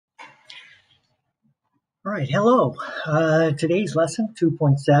All right, hello. Today's lesson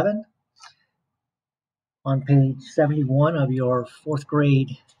 2.7 on page 71 of your fourth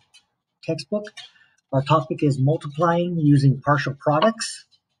grade textbook. Our topic is multiplying using partial products.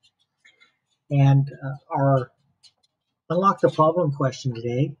 And our unlock the problem question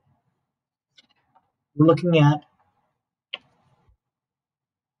today, we're looking at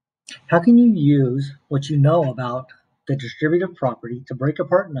how can you use what you know about the distributive property to break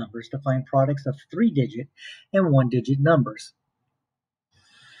apart numbers to find products of 3-digit and 1-digit numbers.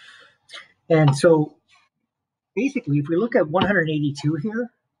 And so basically, if we look at 182 here,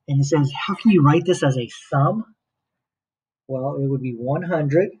 and it says, how can you write this as a sum? Well, it would be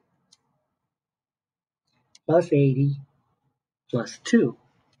 100 plus 80 plus 2.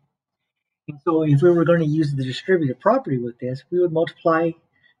 And so if we were going to use the distributive property with this, we would multiply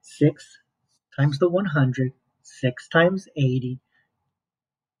 6 times the 100, 6 times 80,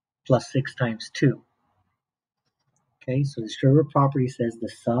 plus 6 times 2. Okay, so the distributive property says the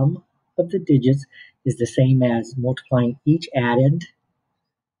sum of the digits is the same as multiplying each addend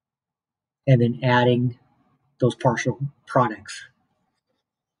and then adding those partial products.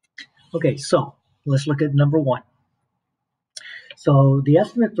 Okay, so let's look at number 1. So the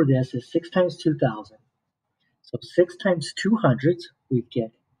estimate for this is 6 times 2,000. So 6 times 200, we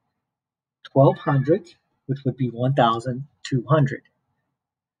get 1,200, which would be 1,200.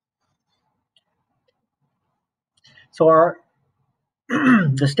 So our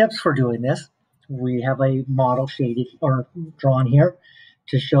the steps for doing this, we have a model shaded or drawn here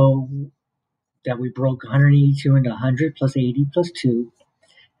to show that we broke 182 into 100 plus 80 plus 2,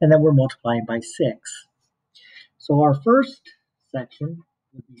 and then we're multiplying by 6. So our first section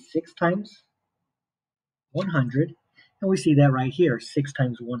would be 6 times 100, and we see that right here, 6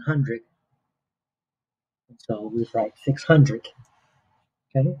 times 100. And so we write 600.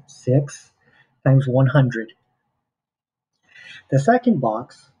 Okay, 6 times 100. The second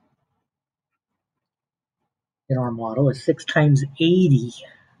box in our model is 6 times 80.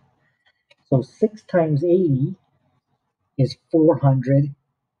 So 6 times 80 is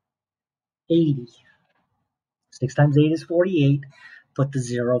 480. 6 times 8 is 48. Put the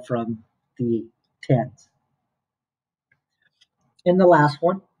 0 from the tens. In the last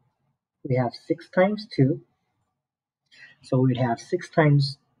one, we have 6 times 2. So we'd have 6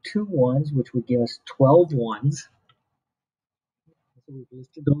 times 2 ones, which would give us 12 ones. So we've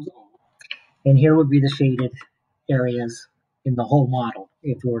listed those all. And here would be the shaded areas in the whole model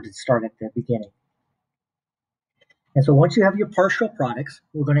if we were to start at the beginning. And so once you have your partial products,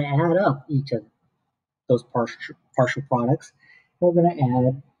 we're going to add up each of those partial products. And we're going to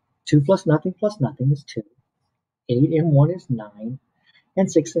add 2 plus nothing is 2. 8 and 1 is 9.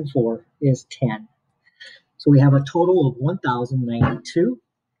 And 6 and 4 is 10. So we have a total of 1,092,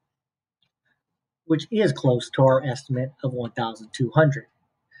 which is close to our estimate of 1,200.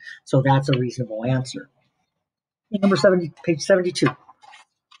 So that's a reasonable answer. Number 70, page 72.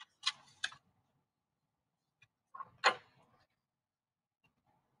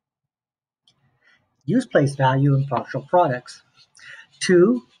 Use place value in partial products.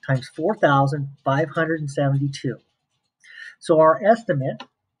 2 times 4,572. So our estimate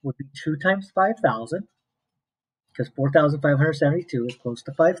would be 2 times 5,000, because 4,572 is close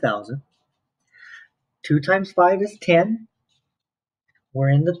to 5,000. 2 times 5 is 10. We're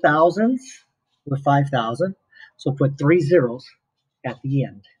in the thousands with 5,000, so put 3 zeros at the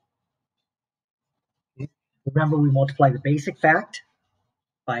end. Remember, we multiply the basic fact,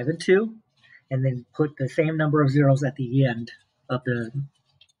 5 and 2, and then put the same number of zeros at the end of the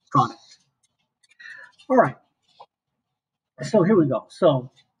product. All right, so here we go.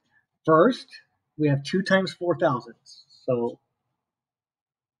 So first, we have 2 times 4,000. So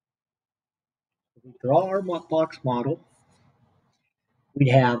if we draw our box model, we'd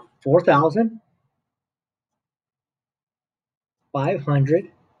have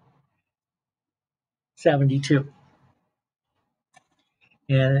 4,572.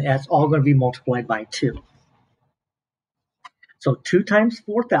 And that's all going to be multiplied by 2. So 2 times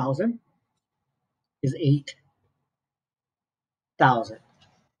 4,000 is 8,000.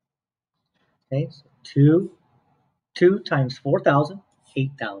 Okay, so 2 times 4,000,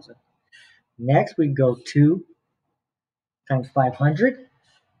 8,000. Next, we go 2 times 500.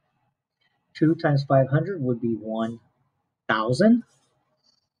 2 times 500 would be 1,000.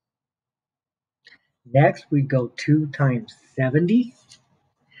 Next, we go 2 times 70.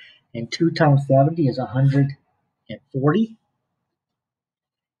 And 2 times 70 is 140.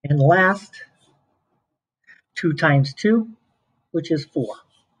 And last, 2 times 2, which is 4.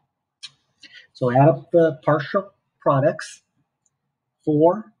 So add up the partial products.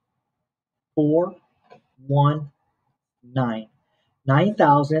 4, 4,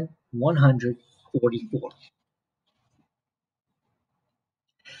 9,144.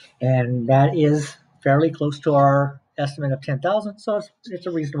 And that is fairly close to our estimate of 10,000, so it's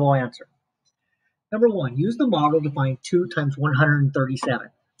a reasonable answer. Number 1, use the model to find 2 times 137.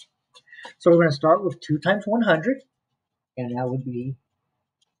 So we're going to start with 2 times 100, and that would be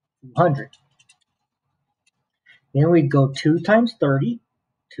 200. Then we'd go 2 times 30,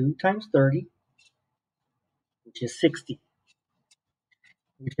 2 times 30, which is 60.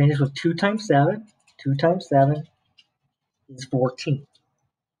 We finish with 2 times 7, 2 times 7 is 14.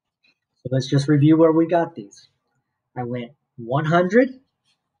 So let's just review where we got these. I went 100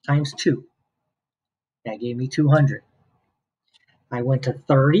 times 2. That gave me 200. I went to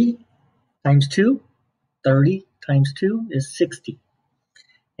 30 times 2. 30 times 2 is 60.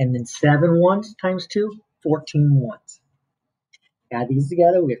 And then 7 ones times 2, 14 ones. Add these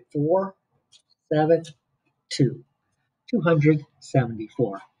together, we have 4, 7, 2.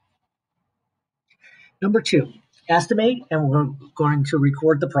 274. Number 2, estimate, and we're going to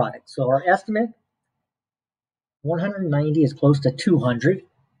record the product. So our estimate, 190 is close to 200.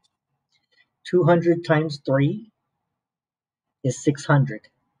 200 times 3 is 600.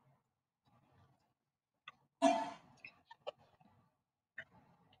 Okay,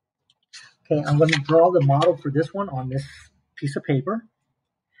 I'm going to draw the model for this one on this piece of paper.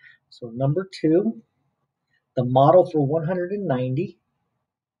 So number 2, the model for 190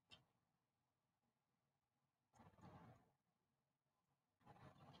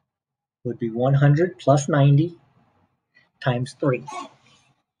 would be 100 plus 90 times 3.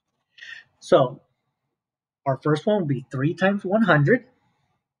 So our first one would be 3 times 100.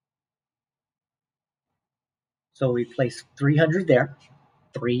 So we place 300 there.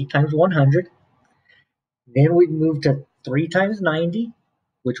 3 times 100. Then we'd move to 3 times 90,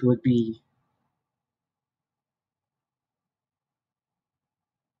 which would be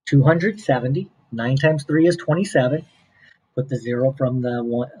 270. 9 times 3 is 27. Put the 0 from the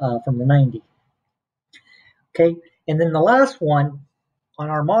 90. Okay, and then the last one on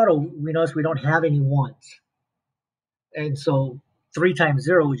our model, we notice we don't have any ones. And so 3 times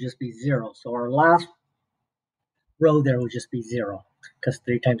 0 would just be 0. So our last row there would just be 0, because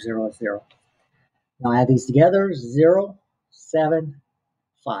 3 times 0 is 0. Now add these together, 0, 7,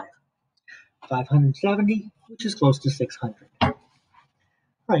 5. 570, which is close to 600. All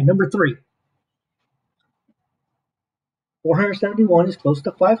right, number 3. 471 is close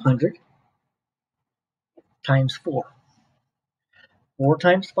to 500 times 4. 4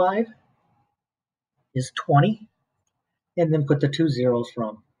 times 5 is 20, and then put the 2 zeros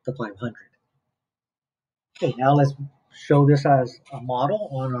from the 500. Okay, now let's show this as a model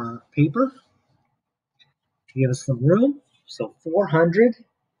on our paper to give us some room. So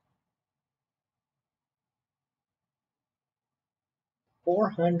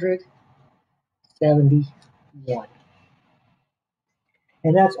 471.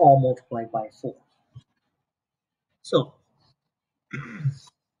 And that's all multiplied by 4. So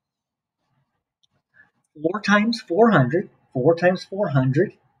 4 times 400, 4 times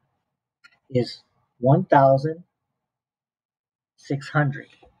 400 is 1,600.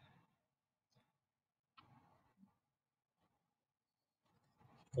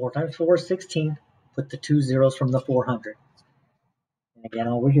 4 times 4 is 16. Put the 2 zeros from the 400. And again,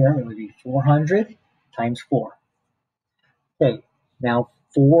 over here, it would be 400 times 4. Okay, now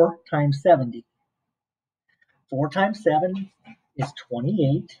 4 times 70. 4 times 7 is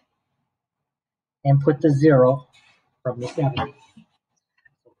 28. And put the 0 from the 70.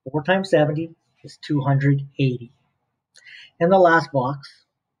 4 times 70 is 280. And the last box,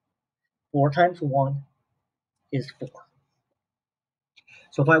 4 times 1 is 4.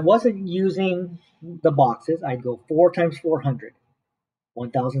 So if I wasn't using the boxes, I'd go 4 times 400,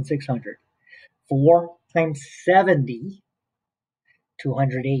 1,600. 4 times 70,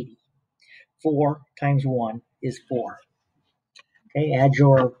 280. 4 times 1 is 4. Okay, add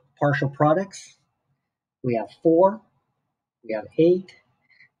your partial products. We have 4, we have 8,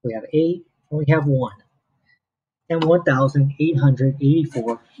 we have 8, and we have 1. And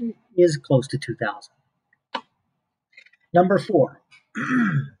 1,884 is close to 2,000. Number 4,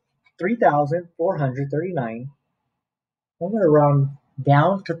 3,439. I'm going to round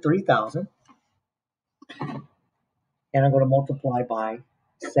down to 3,000. And I'm going to multiply by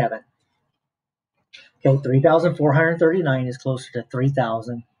 7. Okay, 3,439 is closer to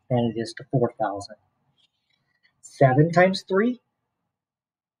 3,000 than it is to 4,000. 7 times 3,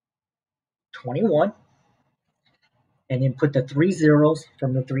 21. And then put the 3 zeros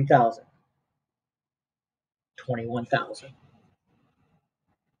from the 3,000. 21,000.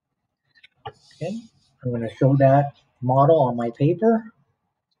 Okay, I'm going to show that model on my paper.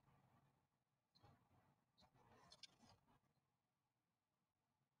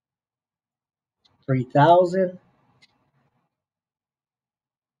 $3,000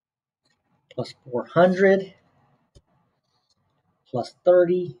 plus 400 plus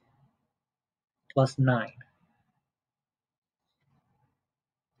 30 plus 9.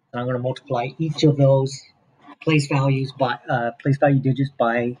 And I'm going to multiply each of those place value digits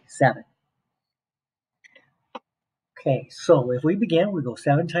by 7. Okay, so if we begin, we go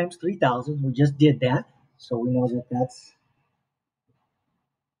 7 times 3,000. We just did that, so we know that that's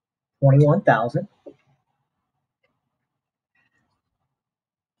 21,000.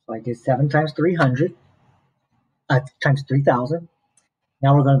 So I did 7 times 300 times 3,000.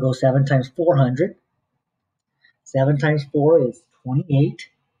 Now we're going to go 7 times 400. 7 times 4 is 28.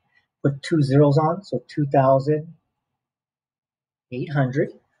 Put 2 zeros on, so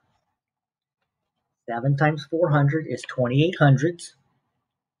 2,800. 7 times 400 is 2,800 hundredths.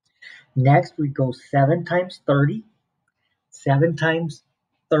 Next, we go 7 times 30. 7 times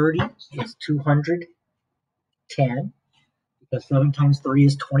 30 is 210, because 7 times 3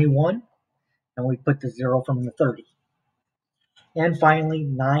 is 21, and we put the 0 from the 30. And finally,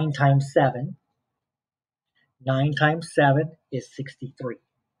 9 times 7. 9 times 7 is 63.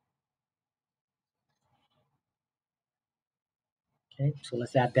 Okay, so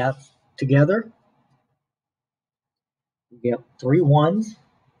let's add that together. We get 3 ones,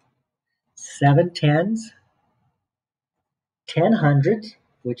 7 tens, 10 hundreds,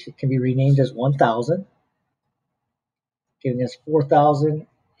 which can be renamed as 1,000, giving us 4,000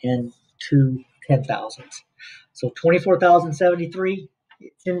 and 2 10,000s. So 24,073,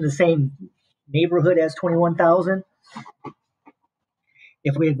 it's in the same neighborhood as 21,000.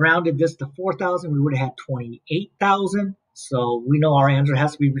 If we had rounded this to 4,000, we would have had 28,000. So we know our answer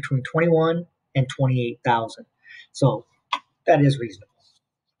has to be between 21 and 28,000. So that is reasonable.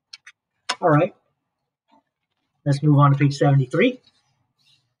 All right, let's move on to page 73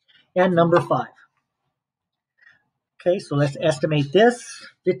 and number 5. Okay, so let's estimate this.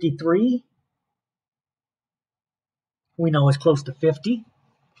 53, we know is close to 50.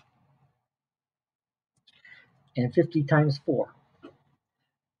 And 50 times 4.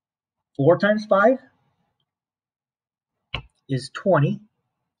 4 times 5 is 20.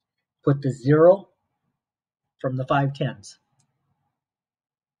 Put the 0 from the 5 tens.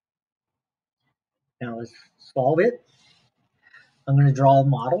 Now let's solve it. I'm going to draw a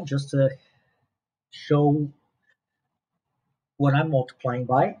model just to show what I'm multiplying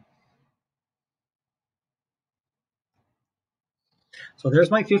by. So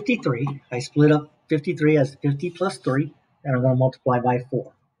there's my 53. I split up 53 as 50 plus 3, and I'm going to multiply by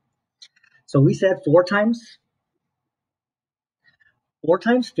 4. So we said 4 times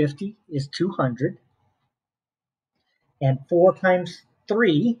 50 is 200, and 4 times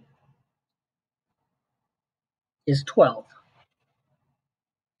 3 is 12.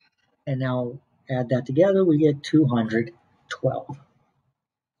 And now add that together, we get 212.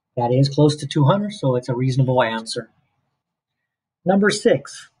 That is close to 200, so it's a reasonable answer. Number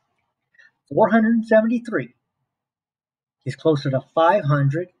 6, 473 is closer to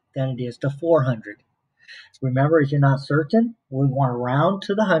 500 than it is to 400. Remember, if you're not certain, we want to round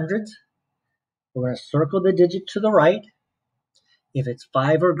to the hundreds. We're going to circle the digit to the right. If it's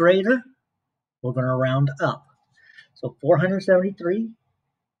 5 or greater, we're going to round up. So 473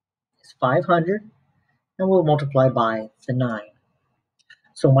 is 500, and we'll multiply by the 9.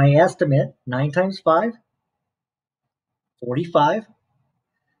 So my estimate, 9 times 5, 45,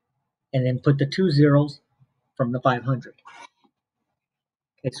 and then put the 2 zeros from the 500.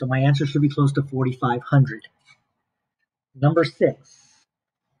 Okay, so my answer should be close to 4,500. Number 6.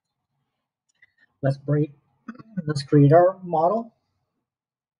 Let's create our model.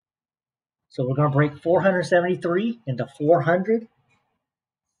 So we're going to break 473 into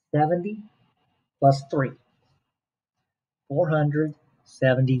 470 plus 3.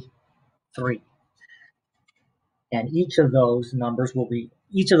 473. And each of those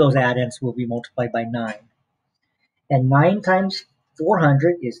add-ins will be multiplied by 9. And 9 times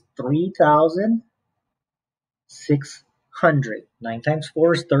 400 is 3,600. 9 times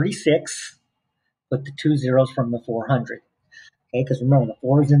 4 is 36. Put the 2 zeros from the 400. Okay, because remember, the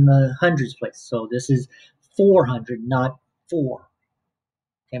 4 is in the hundreds place. So this is 400, not 4.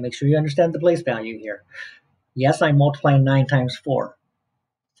 Okay, make sure you understand the place value here. Yes, I'm multiplying 9 times 4.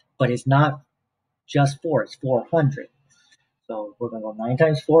 But it's not just 4, it's 400. So we're going to go 9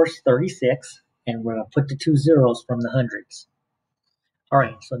 times 4 is 36. And we're going to put the 2 zeros from the hundreds. All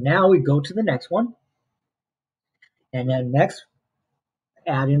right, so now we go to the next one. And then next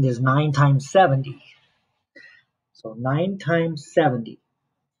add-in is 9 times 70. So 9 times 70.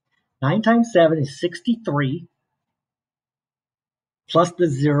 9 times 7 is 63 plus the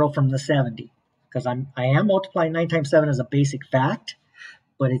 0 from the 70. Because I am multiplying 9 times 7 as a basic fact,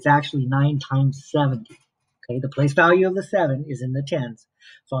 but it's actually 9 times 70. Okay, the place value of the 7 is in the tens.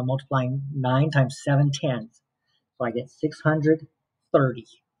 So I'm multiplying 9 times 7 tens. So I get 630.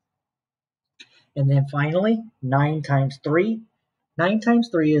 And then finally, 9 times 3. 9 times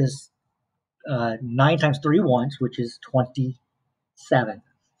 3 is 9 times 3 ones, which is 27.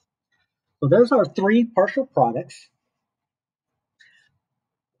 So there's our three partial products.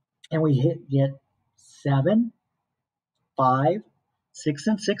 And we get 7, 5, 6,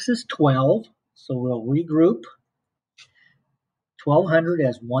 and 6 is 12. So we'll regroup 1200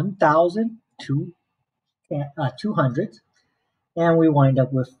 as 1,200. And we wind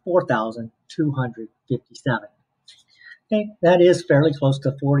up with 4,257. Okay, that is fairly close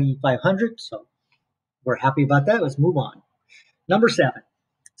to 4,500, so we're happy about that. Let's move on. Number 7,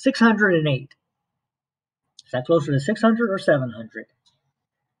 608. Is that closer to 600 or 700?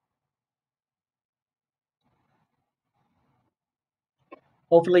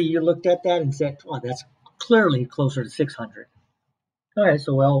 Hopefully you looked at that and said, oh, that's clearly closer to 600. All right,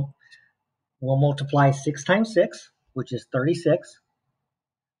 so we'll multiply 6 times 6, which is 36.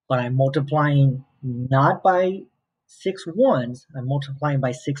 But I'm multiplying not by 6 ones, I'm multiplying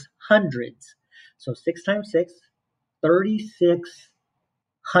by 6 hundreds. So 6 times 6, 36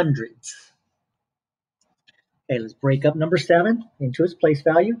 hundredths. Okay, let's break up number 7 into its place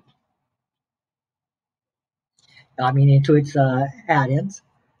value. Into its add-ins.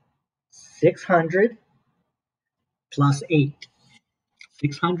 600 plus 8.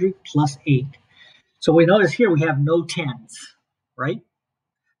 600 plus 8. So we notice here we have no tens, right?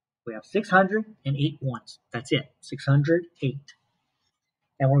 We have 600 and 8 ones. That's it, 608.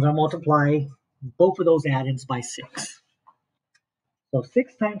 And we're going to multiply both of those add-ins by 6. So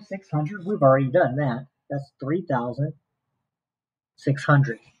 6 times 600, we've already done that. That's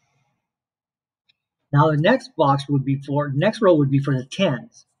 3,600. Now the next row would be for the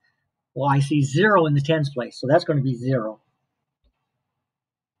tens. Well, I see 0 in the tens place, so that's going to be 0.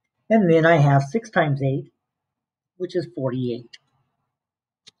 And then I have 6 times 8, which is 48.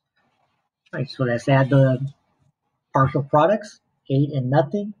 All right, so let's add the partial products. 8 and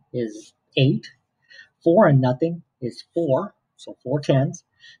nothing is 8. 4 and nothing is 4, so 4 tens.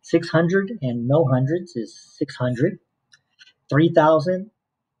 600 and no hundreds is 600. 3,000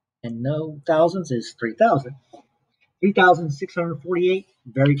 and no thousands is 3,000. 3,648,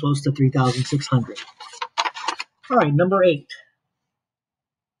 very close to 3,600. All right, number 8.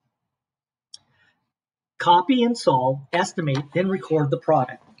 Copy and solve, estimate, then record the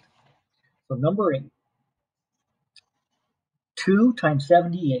product. So number 8, 2 times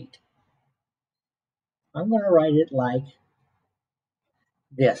 78. I'm going to write it like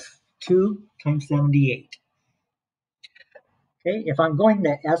this, 2 times 78. Okay, if I'm going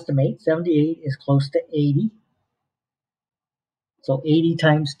to estimate, 78 is close to 80. So 80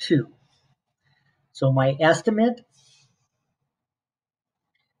 times 2. So my estimate,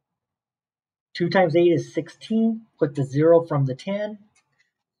 2 times 8 is 16. Put the 0 from the 10,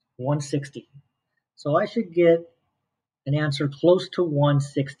 160. So I should get an answer close to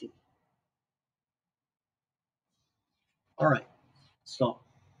 160. All right, so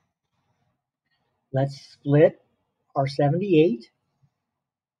let's split our 78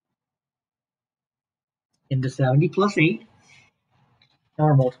 into 70 plus 8. Now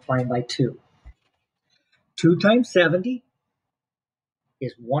we're multiplying by 2. 2 times 70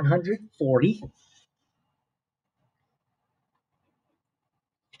 is 140.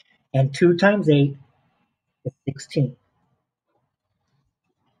 And 2 times 8 is 16.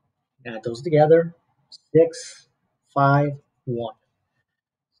 Add those together, 6, 5, 1.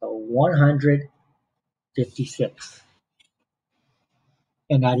 So 156.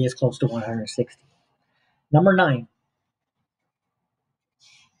 And that is close to 160. Number 9.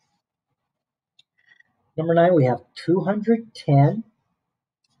 Number 9, we have 210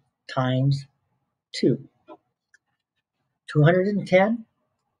 times 2. 210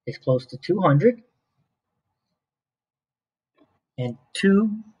 is close to 200. And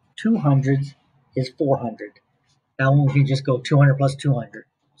 200s is 400. That one we can just go 200 plus 200.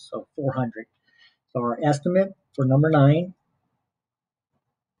 So 400. So our estimate for number 9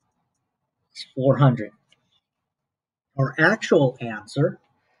 is 400. Our actual answer,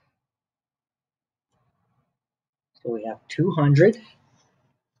 so we have 200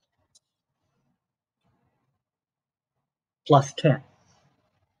 plus 10.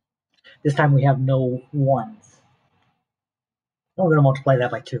 This time we have no ones. Now we're going to multiply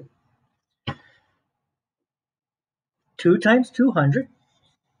that by 2. 2 times 200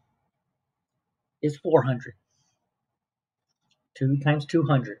 is 400. 2 times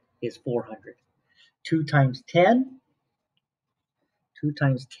 200 is 400. 2 times 10, 2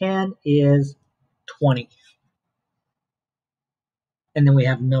 times 10 is 20. And then we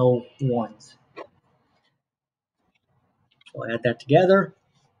have no ones. So add that together,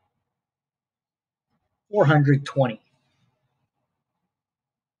 420.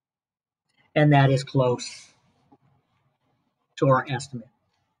 And that is close to our estimate.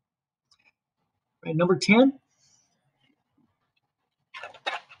 Right, number 10.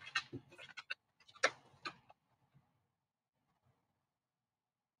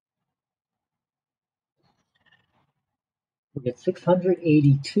 We get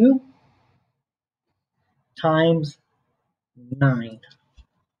 682 times 9.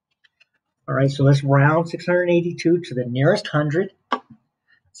 All right, so let's round 682 to the nearest hundred.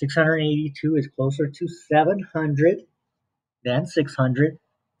 682 is closer to 700 than 600.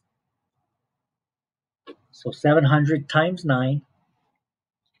 So 700 times 9.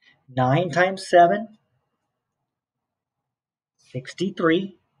 9 times 7,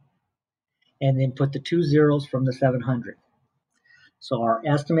 63. And then put the 2 zeros from the 700. So our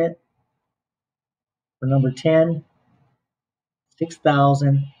estimate for number 10,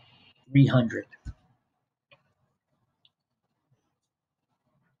 6,300.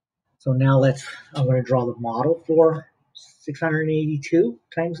 So now I'm going to draw the model for 682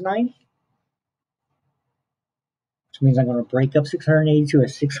 times 9. Which means I'm going to break up 682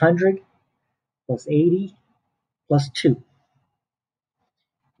 as 600 plus 80 plus 2.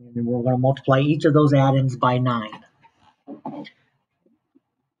 And then we're going to multiply each of those add-ins by 9.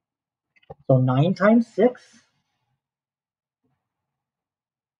 So 9 times 6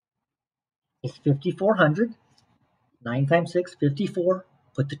 is 5,400. 9 times 6, 54.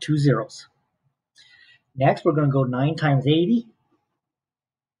 Put the 2 zeros. Next, we're going to go 9 times 80.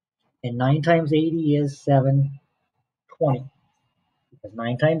 And 9 times 80 is 720. Because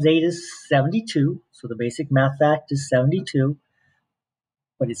 9 times 8 is 72. So the basic math fact is 72.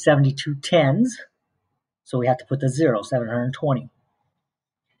 But it's 72 tens. So we have to put the 0, 720.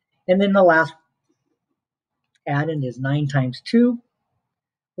 And then the last add-in is 9 times 2,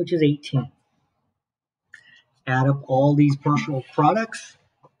 which is 18. Add up all these partial products.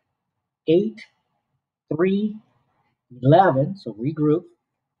 8, 3, 11, so regroup,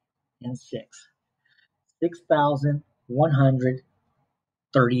 and 6.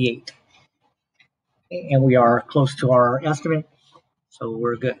 6,138. And we are close to our estimate, so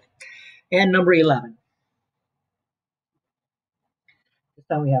we're good. And number 11. This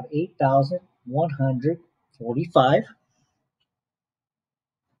time we have 8,145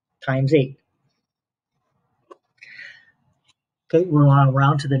 times 8. Okay, we're going to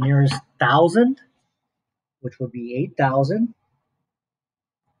round to the nearest 1,000, which would be 8,000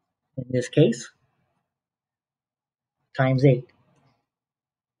 in this case, times 8.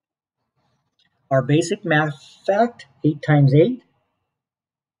 Our basic math fact, 8 times 8,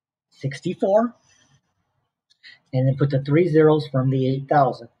 64. And then put the 3 zeros from the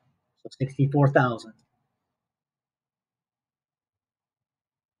 8,000, so 64,000.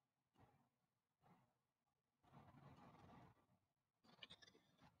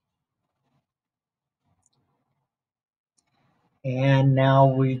 And now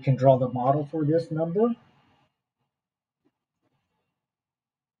we can draw the model for this number.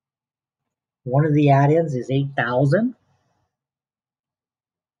 One of the add-ins is 8,000,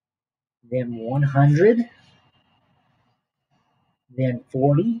 then 100, then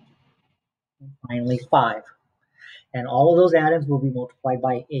 40, and finally 5. And all of those add-ins will be multiplied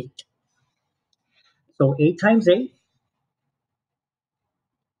by 8. So 8 times 8,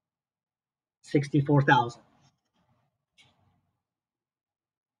 64,000.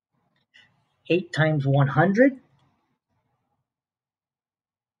 8 times 100,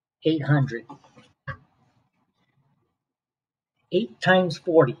 800. 8 times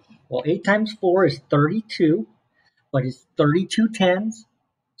 40. Well, 8 times 4 is 32, but it's 32 tens,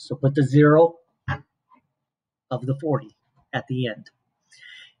 so put the 0 of the 40 at the end.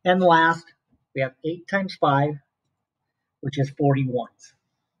 And last, we have 8 times 5, which is 41s.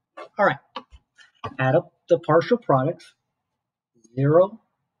 All right, add up the partial products, 0,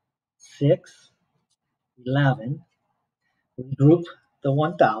 6, 11. We group the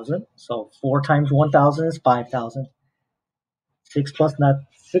 1,000, so 4 times 1,000 is 5,000. 6 plus not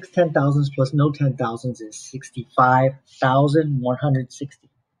 6 10,000s plus no 10,000s is 65,160.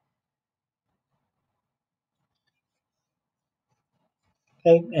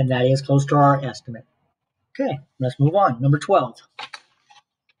 Okay, and that is close to our estimate. Okay, let's move on. Number 12.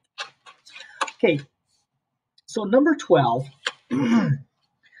 Okay, So number 12,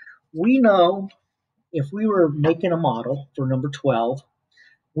 we know if we were making a model for number 12,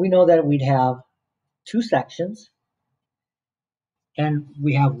 we know that we'd have two sections, and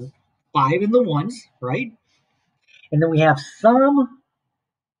we have 5 in the ones, right? And then we have some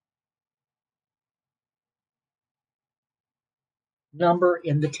number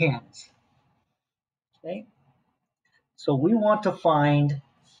in the tens, okay? So we want to find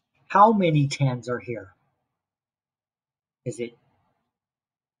how many tens are here. Is it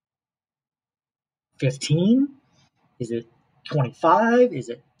 15? Is it 25? Is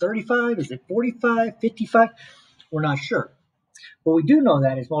it 35? Is it 45, 55? We're not sure. But we do know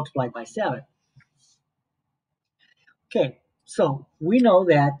that it's multiplied by 7. Okay, so we know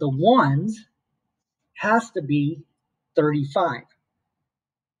that the ones has to be 35.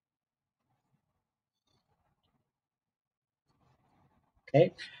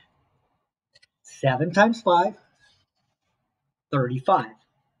 Okay, 7 times 5, 35.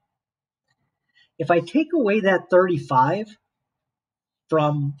 If I take away that 35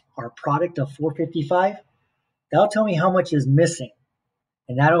 from our product of 455, that'll tell me how much is missing,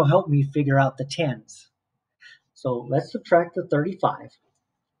 and that'll help me figure out the tens. So let's subtract the 35.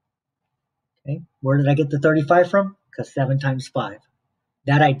 Okay, where did I get the 35 from? Because 7 times 5.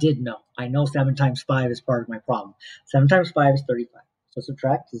 That I did know. I know 7 times 5 is part of my problem. 7 times 5 is 35. So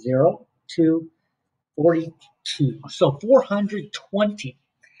subtract 0, 2, 42. So 420.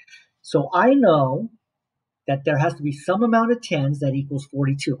 So I know that there has to be some amount of tens that equals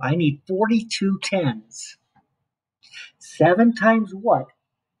 42. I need 42 tens. 7 times what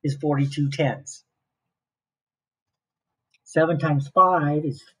is 42 tens? 7 times 5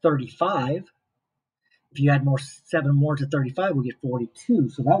 is 35. If you add 7 more to 35, we'll get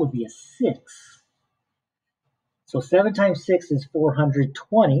 42. So that would be a 6. So 7 times 6 is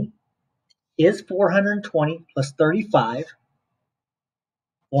 420. Is 420 plus 35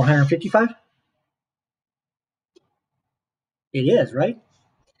 455? It is, right?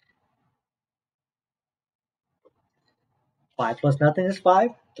 5 plus nothing is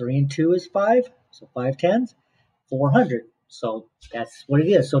 5. 3 and 2 is 5. So 5 tens, 400. So that's what it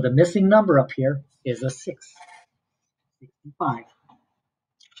is. So the missing number up here is a 6. 65.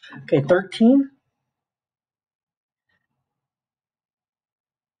 Okay, 13.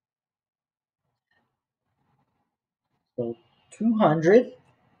 So 200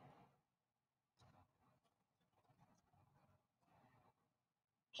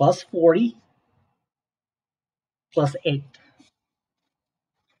 plus 40 plus 8.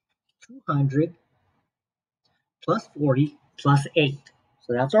 200 plus 40 plus 8.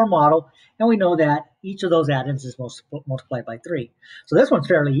 So that's our model. And we know that each of those atoms is multiplied by 3. So this one's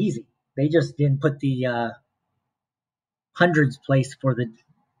fairly easy. They just didn't put the hundreds place for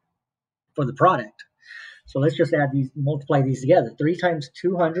the product. So let's just add these, multiply these together. 3 times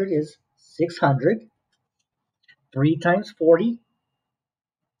 200 is 600. 3 times 40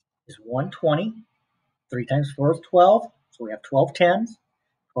 is 120. 3 times 4 is 12. So we have 12 tens.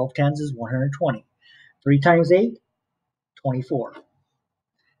 12 tens is 120. 3 times 8, 24.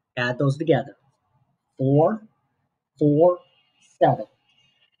 Add those together. 4, 4, 7.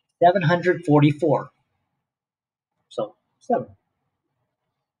 744. So 7.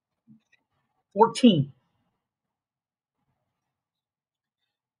 14.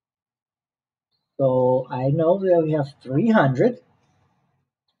 So I know that we have 300,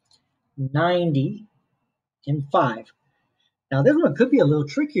 90, and 5. Now this one could be a little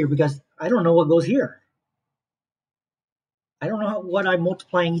trickier because I don't know what goes here. I don't know what I'm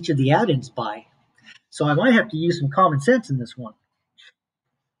multiplying each of the add-ins by. So I might have to use some common sense in this one.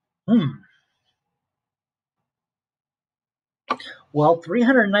 Well,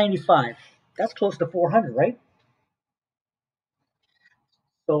 395, that's close to 400, right?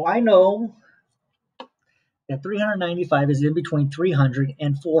 So I know that 395 is in between 300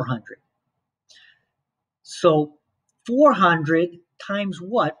 and 400. So 400 times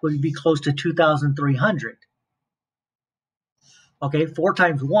what would be close to 2,300? Okay, 4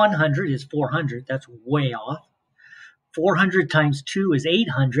 times 100 is 400. That's way off. 400 times 2 is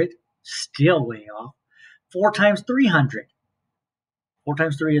 800. Still way off. 4 times 300. 4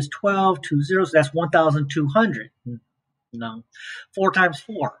 times 3 is 12. 2 zeros. That's 1,200. No. 4 times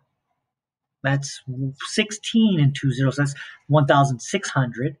 4. That's 16 and 2 zeros. That's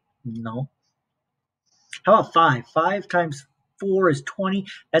 1,600. No. How about 5? 5 times 4 is 20.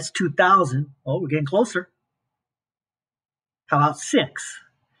 That's 2,000. Oh, we're getting closer. How about 6?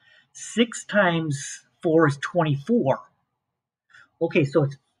 6 times 4 is 24. Okay, so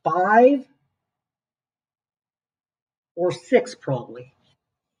it's 5 or 6 probably.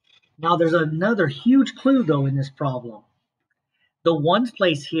 Now there's another huge clue though in this problem. The ones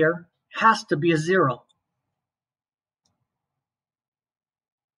place here has to be a 0.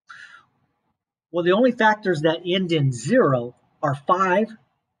 Well, the only factors that end in 0 are 5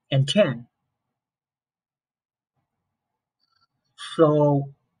 and 10.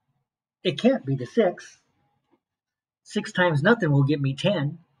 So it can't be the 6. 6 times nothing will get me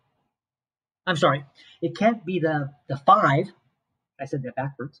 10. I'm sorry, it can't be the 5. I said that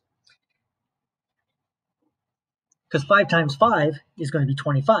backwards. Because 5 times 5 is going to be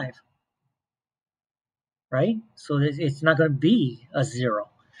 25. Right? So it's not going to be a 0.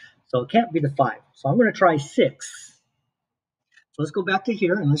 So it can't be the 5. So I'm going to try 6. So let's go back to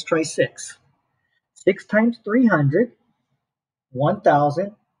here and let's try 6. 6 times 300,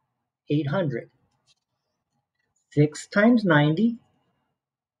 1,800. 6 times 90,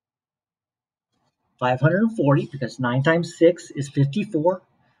 540, because 9 times 6 is 54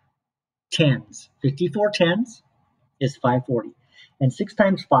 tens. 54 tens is 540. And 6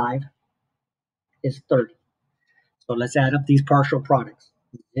 times 5 is 30. So let's add up these partial products.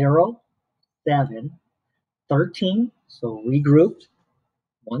 0, 7, 13. So regrouped,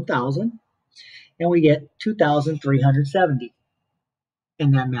 1,000. And we get 2,370.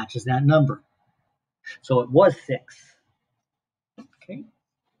 And that matches that number. So it was 6. Okay.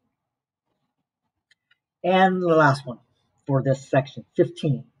 And the last one for this section,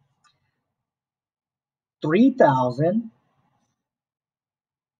 15. 3,000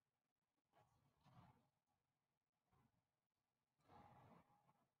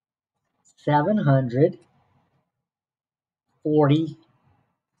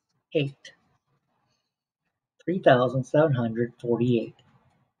 748. 3,748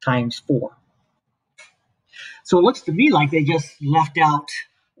 times 4. So it looks to me like they just left out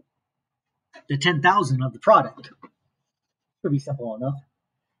the 10,000 of the product. Pretty simple enough.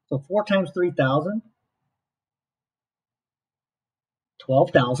 So 4 times 3,000,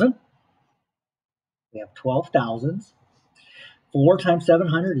 12,000. We have 12 thousands. 4 times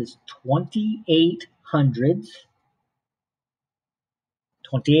 700 is 28 hundreds.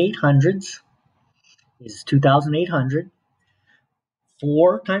 28 hundreds is 2,800.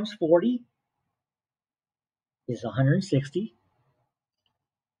 4 times 40 is 160.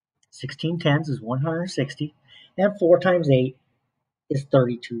 16 tens is 160. And 4 times 8 is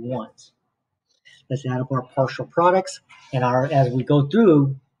 32 ones. Let's add up our partial products. And as we go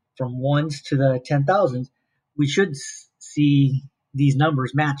through from ones to the 10,000s, we should see these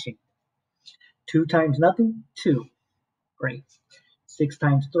numbers matching. 2 times nothing, 2. Great. 6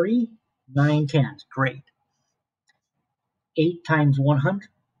 times 3, 9 tens. Great. 8 times 100.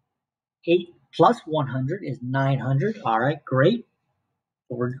 8 plus 100 is 900. All right, great.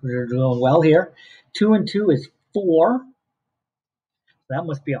 We're doing well here. 2 and 2 is 4. That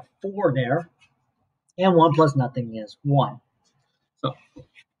must be a 4 there. And 1 plus nothing is 1. So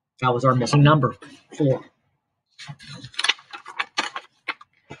that was our missing number, 4.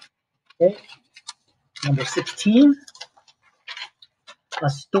 Okay. Number 16. A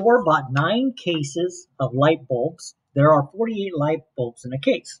store bought 9 cases of light bulbs. There are 48 light bulbs in a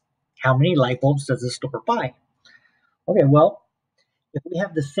case. How many light bulbs does the store buy? Okay, well, if we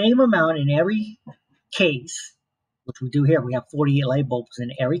have the same amount in every case, which we do here, we have 48 light bulbs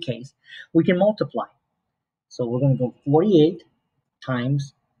in every case, we can multiply. So we're going to go 48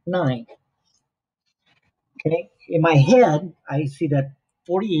 times 9. Okay, in my head, I see that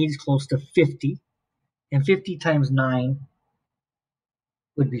 48 is close to 50, and 50 times 9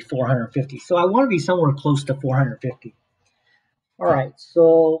 would be 450. So I want to be somewhere close to 450. All right,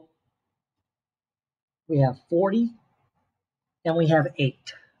 so we have 40 and we have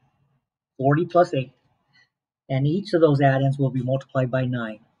 8. 40 plus 8. And each of those add-ins will be multiplied by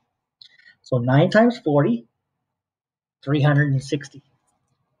 9. So 9 times 40, 360.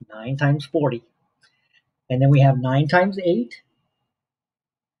 9 times 40. And then we have 9 times 8,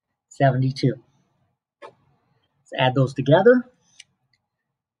 72. Let's add those together.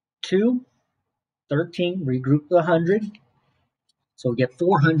 2, 13, regroup the 100. So we get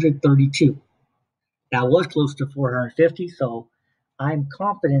 432. That was close to 450, so I'm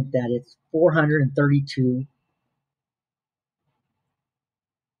confident that it's 432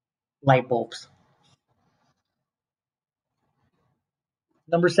 light bulbs.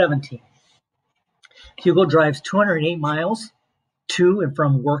 Number 17. Hugo drives 208 miles to and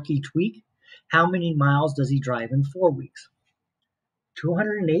from work each week. How many miles does he drive in 4 weeks?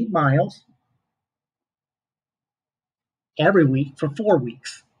 208 miles every week for 4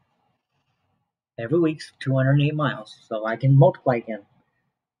 weeks. Every week's 208 miles. So I can multiply again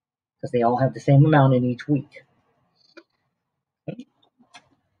because they all have the same amount in each week. Okay.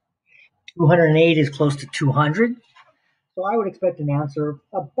 208 is close to 200. So I would expect an answer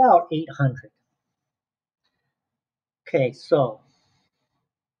of about 800. Okay, so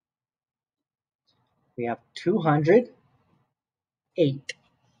we have 208.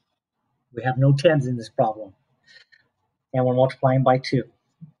 We have no tens in this problem. And we're multiplying by 4.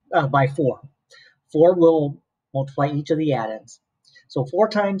 4 will multiply each of the addends. So 4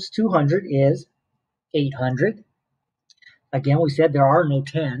 times 200 is 800. Again, we said there are no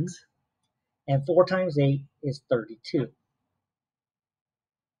tens. And 4 times 8 is 32.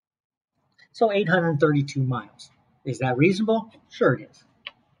 So 832 miles. Is that reasonable? Sure it is.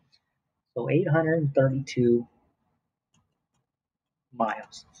 So 832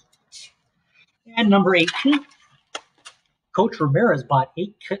 miles. And number 18. Coach Ramirez bought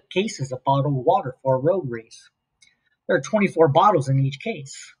 8 cases of bottled water for a road race. There are 24 bottles in each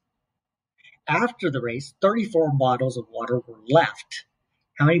case. After the race, 34 bottles of water were left.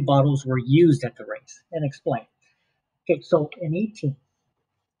 How many bottles were used at the race? And explain. Okay, so in 18,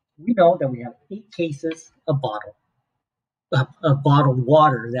 we know that we have 8 cases of bottled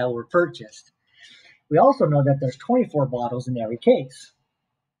water that were purchased. We also know that there's 24 bottles in every case.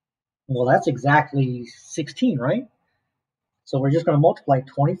 Well, that's exactly 16, right? So we're just going to multiply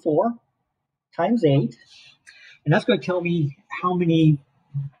 24 times 8, and that's going to tell me how many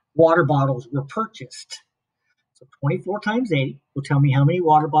water bottles were purchased. So 24 times 8 will tell me how many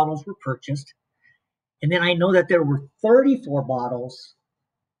water bottles were purchased. And then I know that there were 34 bottles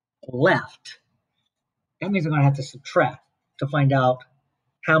left. That means I'm going to have to subtract to find out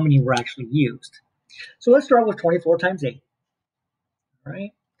how many were actually used. So let's start with 24 times 8. All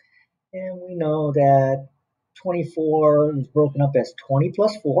right. And we know that 24 is broken up as 20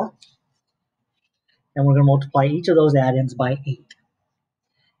 plus 4. And we're going to multiply each of those add-ins by 8.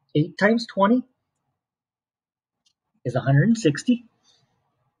 8 times 20 is 160.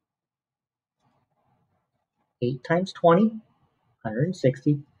 8 times 20,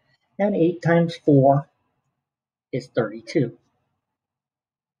 160. And 8 times 4 is 32.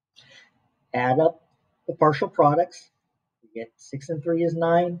 Add up the partial products. We get 6 and 3 is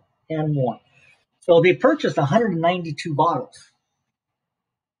 9, and 1. So they purchased 192 bottles.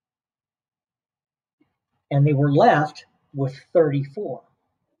 And they were left with 34.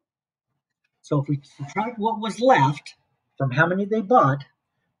 So if we subtract what was left from how many they bought,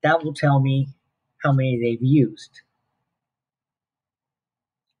 that will tell me how many they've used.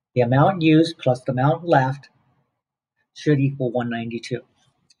 The amount used plus the amount left should equal 192.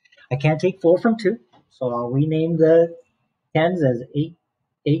 I can't take 4 from 2, so I'll rename the tens as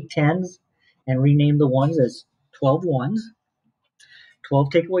 8 tens and rename the ones as 12 ones. 12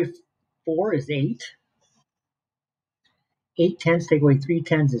 take away 4 is 8. 8 tens take away 3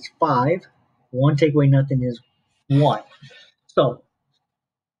 tens is 5. 1 take away nothing is 1. So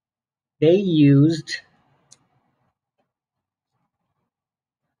they used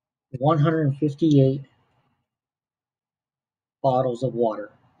 158 bottles of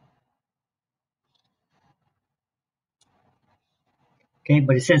water. Okay,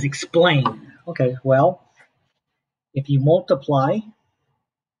 but it says explain. Okay, well, if you multiply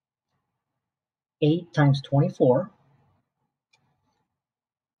 8 times 24,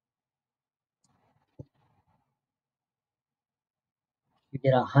 you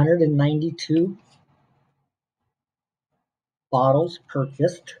get 192 bottles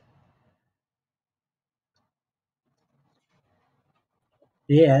purchased.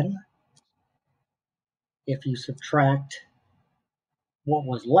 Then, if you subtract what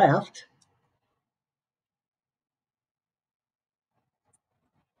was left,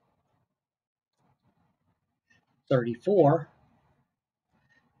 $34,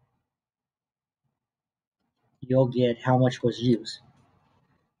 you'll get how much was used.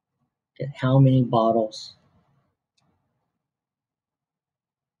 Get how many bottles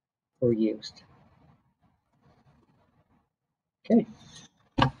were used. Okay.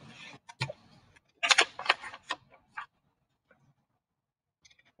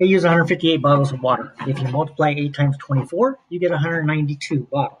 They use 158 bottles of water. If you multiply 8 times 24, you get 192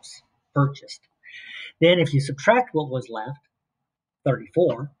 bottles purchased. Then if you subtract what was left,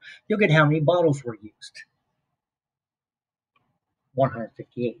 34, you'll get how many bottles were used.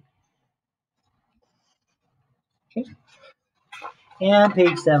 158. Okay. And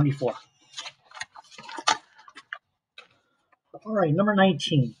page 74. All right, number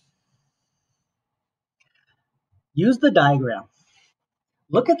 19. Use the diagram.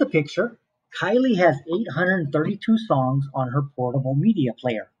 Look at the picture. Kylie has 832 songs on her portable media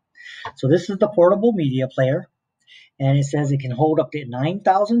player. So this is the portable media player, and it says it can hold up to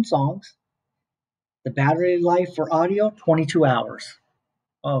 9,000 songs. The battery life for audio, 22 hours.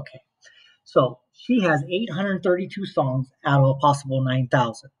 Okay. So she has 832 songs out of a possible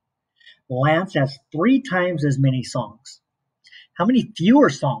 9,000. Lance has 3 times as many songs. How many fewer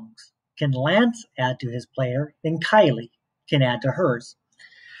songs can Lance add to his player than Kylie can add to hers?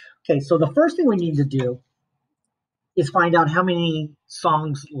 Okay, so the first thing we need to do is find out how many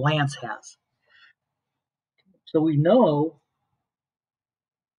songs Lance has. So we know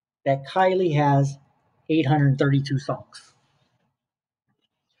that Kylie has 832 songs.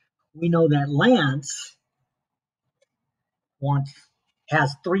 We know that Lance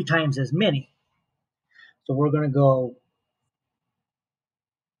has 3 times as many. So we're going to go,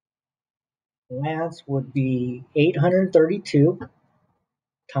 Lance would be 832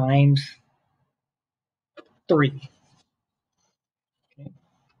 times 3. Okay.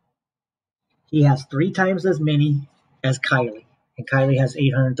 He has 3 times as many as Kylie, and Kylie has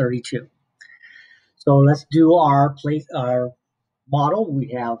 832. So let's do our model.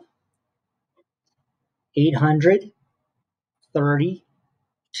 We have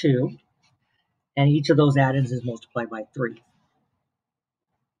 832, and each of those add-ins is multiplied by 3.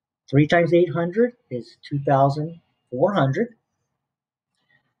 3 times 800 is 2,400.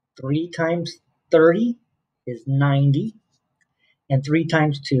 3 times 30 is 90. And 3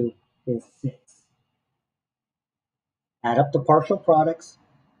 times 2 is 6. Add up the partial products.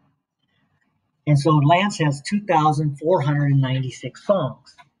 And so Lance has 2,496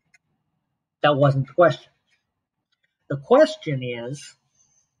 songs. That wasn't the question. The question is,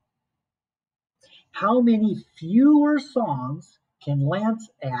 how many fewer songs can Lance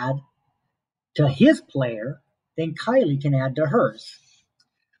add to his player than Kylie can add to hers?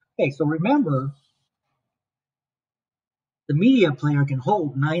 Okay, so remember, the media player can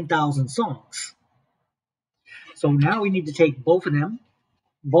hold 9,000 songs. So now we need to take both of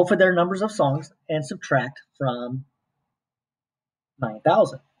their numbers of songs, and subtract from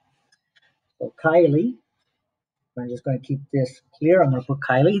 9,000. So Kylie, I'm just going to keep this clear. I'm going to put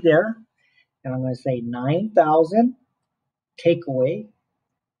Kylie there, and I'm going to say 9,000 take away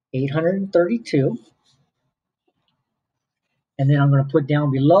 832. And then I'm going to put down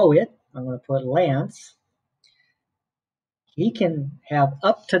below it, I'm going to put Lance. He can have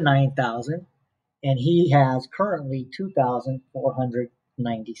up to 9,000, and he has currently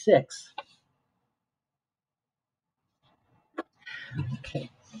 2,496.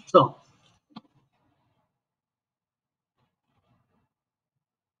 Okay, so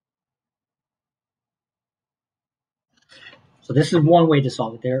this is one way to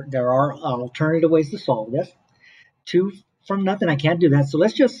solve it. There are alternative ways to solve this. 2 from nothing, I can't do that. So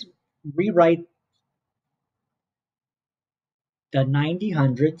let's just rewrite the 90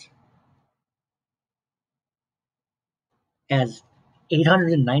 hundreds as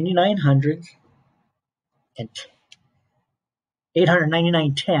 899 hundreds and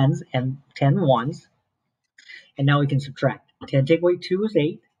 899 tens and 10 ones. And now we can subtract. 10 take away 2 is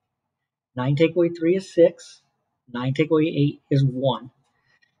 8. 9 take away 3 is 6. 9 take away 8 is 1.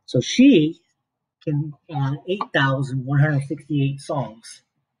 So she can add 8,168 songs.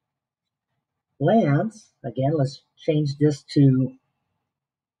 Lance, again, let's change this to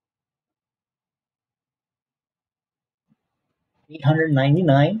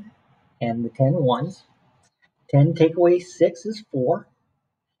 899 and the 10 ones. 10 take away 6 is 4.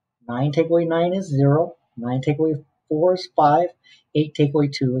 9 take away 9 is 0. 9 take away 4 is 5. 8 take away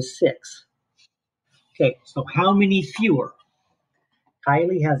 2 is 6. Okay, so how many fewer?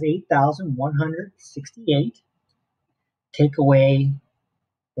 Kylie has 8,168. Take away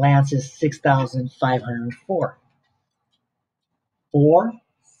Lance is 6,504. 4,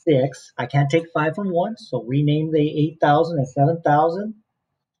 6. I can't take 5 from 1, so rename the 8,000 as 7,000.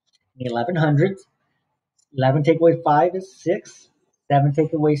 1100s. 11 take away 5 is 6. 7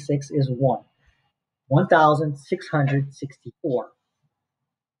 take away 6 is 1. 1,664.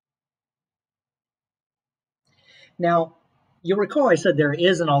 Now, you'll recall I said there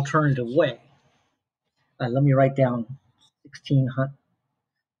is an alternative way. Let me write down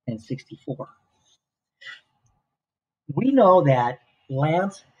 1,664. We know that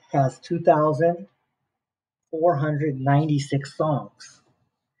Lance has 2,496 songs.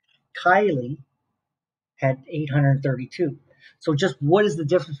 Kylie had 832. So just what is the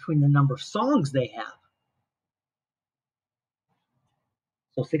difference between the number of songs they have?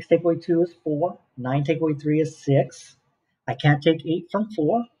 So 6 take away 2 is 4. 9 take away 3 is 6. I can't take 8 from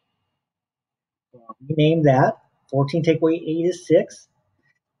 4. So I'll rename that. 14 take away 8 is 6.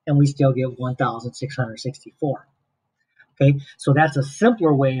 And we still get 1,664. Okay, so that's a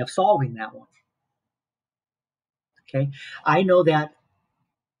simpler way of solving that one. Okay, I know that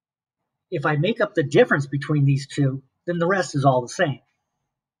if I make up the difference between these two, then the rest is all the same.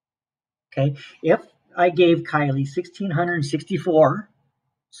 Okay, if I gave Kylie 1,664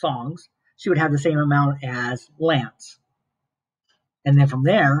 songs, she would have the same amount as Lance. And then from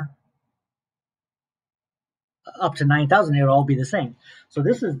there, up to 9,000, they would all be the same. So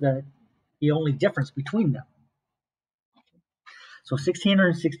this is the only difference between them. So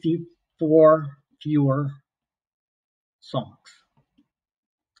 1,664 fewer songs.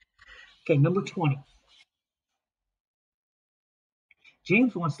 Okay, number 20.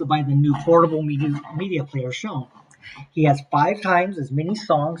 James wants to buy the new portable media player shown. He has 5 times as many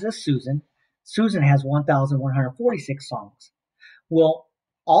songs as Susan. Susan has 1,146 songs. Will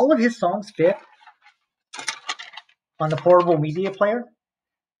all of his songs fit on the portable media player?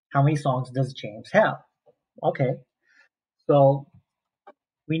 How many songs does James have? Okay, so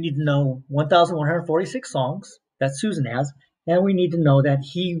we need to know 1,146 songs that Susan has, and we need to know that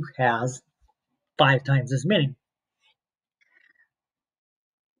he has 5 times as many.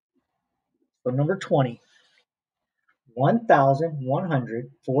 So number 20,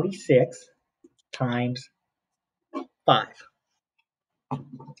 1,146 times 5.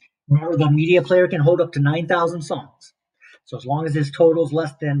 Remember, the media player can hold up to 9,000 songs. So as long as his total is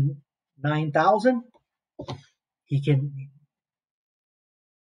less than 9,000, he can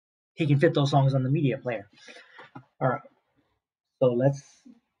fit those songs on the media player. All right. So let's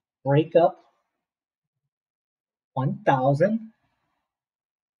break up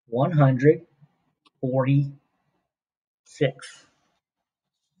 1,146.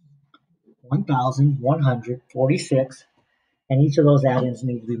 1,146, and each of those add-ins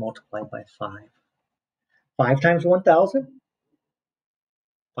need to be multiplied by 5. 5 times 1,000,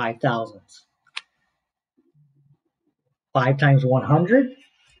 5 thousandths. 5 times 100,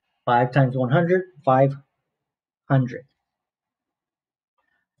 5 times 100, 500.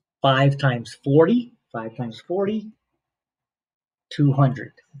 5 times 40, 5 times 40,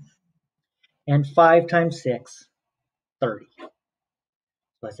 200. And 5 times 6, 30.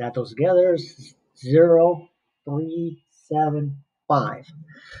 Let's add those together. 0, 3, 7, 5.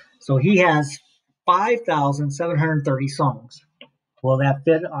 So he has 5,730 songs. Will that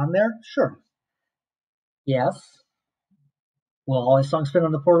fit on there? Sure. Yes. Will all his songs fit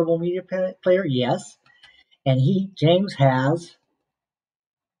on the portable media player? Yes. And James has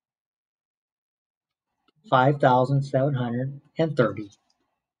 5,730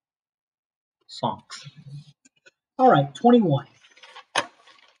 songs. All right, 21.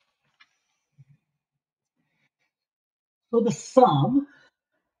 So the sum,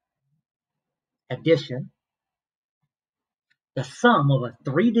 addition, the sum of a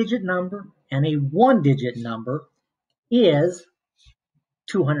 3-digit number and a 1-digit number is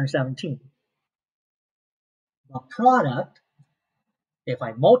 217. The product, if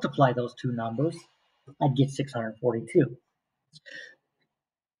I multiply those two numbers, I'd get 642.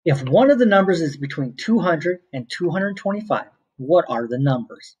 If one of the numbers is between 200 and 225, what are the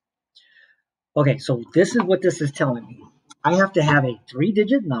numbers? Okay, so this is what this is telling me. I have to have a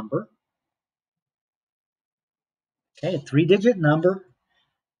 3-digit number, okay, a 3-digit number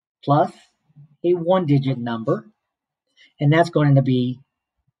plus a 1-digit number, and that's going to be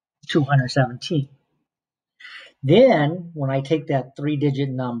 217. Then, when I take that 3-digit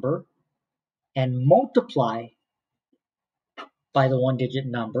number and multiply by the 1-digit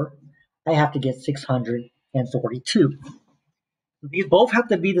number, I have to get 642. These both have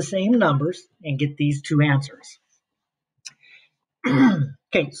to be the same numbers and get these two answers.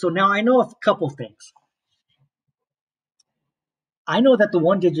 Okay, so now I know a couple things. I know that the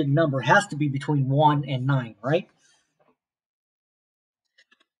 1-digit number has to be between 1 and 9, right?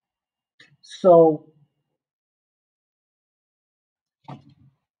 So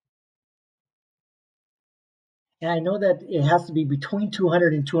and I know that it has to be between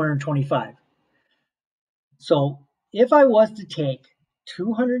 200 and 225. So if I was to take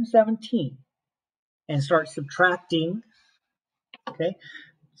 217 and start subtracting, okay,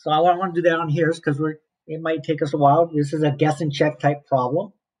 so I want to do that on here because it might take us a while. This is a guess and check type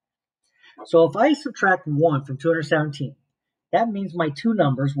problem. So if I subtract 1 from 217, that means my two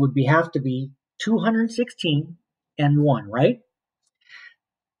numbers would have to be 216 and 1, right?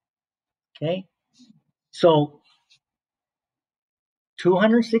 Okay, so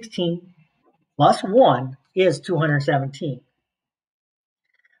 216 plus 1 is 217.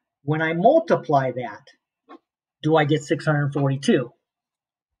 When I multiply that, do I get 642?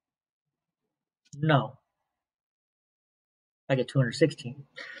 No. I get 216.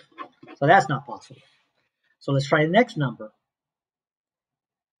 So that's not possible. So let's try the next number.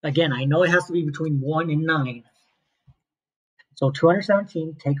 Again, I know it has to be between 1 and 9. So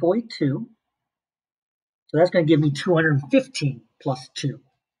 217, take away 2. So that's going to give me 215 plus 2.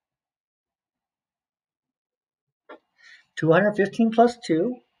 215 plus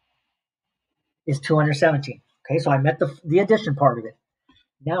 2 is 217. Okay, so I met the addition part of it.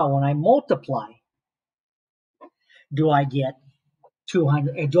 Now, when I multiply, do I get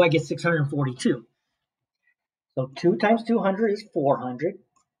 642? So 2 times 200 is 400.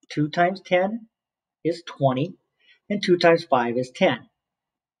 2 times 10 is 20. And 2 times 5 is 10.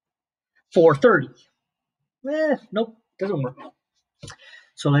 430. Nope, doesn't work.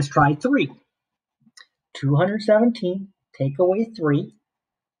 So let's try 3. 217, take away 3,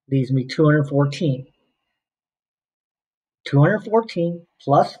 leaves me 214. 214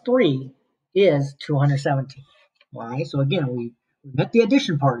 plus 3 is 217. All right, so again, we met the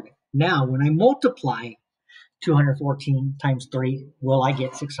addition part of it. Now, when I multiply 214 times 3, will I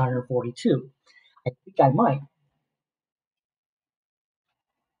get 642? I think I might.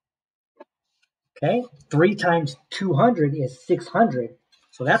 Okay, 3 times 200 is 600,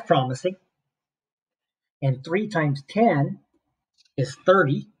 so that's promising. And 3 times 10 is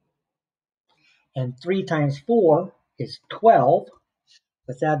 30. And 3 times 4 is 12.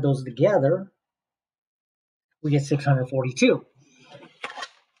 Let's add those together. We get 642.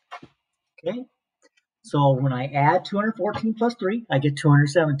 Okay, so when I add 214 plus 3, I get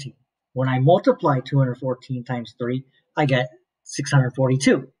 217. When I multiply 214 times 3, I get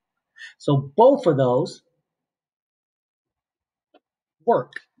 642. So both of those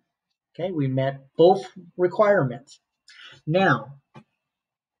work. Okay, we met both requirements. Now,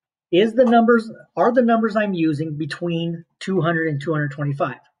 are the numbers I'm using between 200 and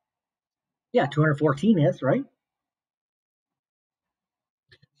 225? Yeah, 214 is, right?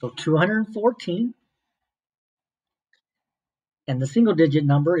 So 214, and the single digit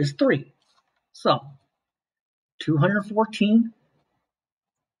number is 3. So 214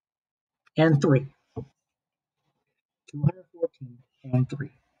 and 3. 214 and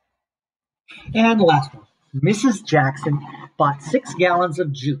 3. And the last one. Mrs. Jackson bought 6 gallons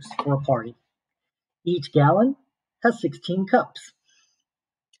of juice for a party. Each gallon has 16 cups.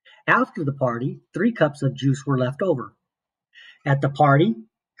 After the party, 3 cups of juice were left over. At the party,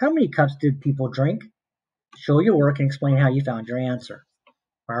 how many cups did people drink? Show your work and explain how you found your answer.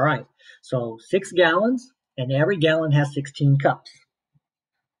 All right, so 6 gallons, and every gallon has 16 cups.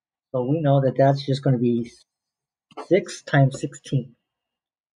 So we know that that's just going to be 6 times 16.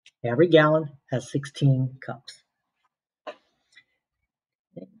 Every gallon has 16 cups.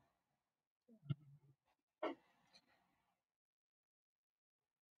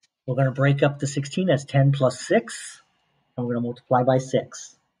 We're going to break up the 16 as 10 plus 6, and we're going to multiply by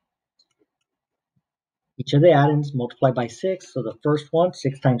 6. Each of the atoms multiply by 6, so the first one,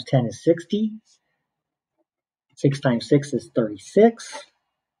 6 times 10 is 60. 6 times 6 is 36.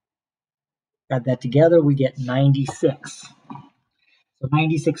 Add that together, we get 96. So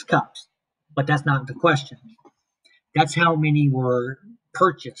 96 cups. But that's not the question. That's how many were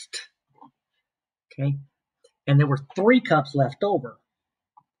purchased. Okay? And there were 3 cups left over.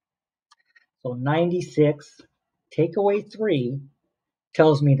 So 96, take away 3,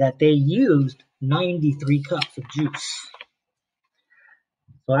 tells me that they used 93 cups of juice.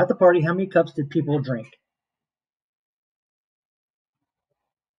 So at the party, how many cups did people drink?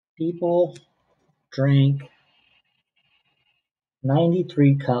 People drank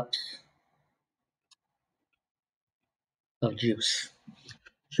 93 cups of juice.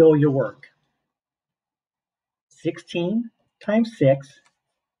 Show your work. 16 times 6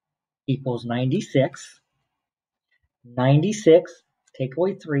 equals 96. 96, take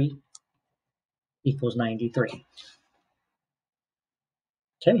away 3, equals 93.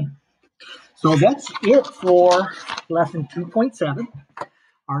 Okay, so that's it for lesson 2.7.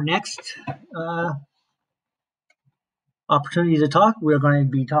 Our next opportunity to talk, we're going to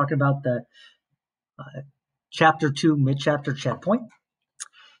be talking about the chapter 2 mid-chapter checkpoint.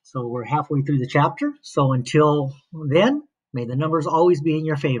 So we're halfway through the chapter. So until then, may the numbers always be in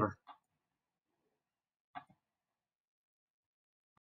your favor.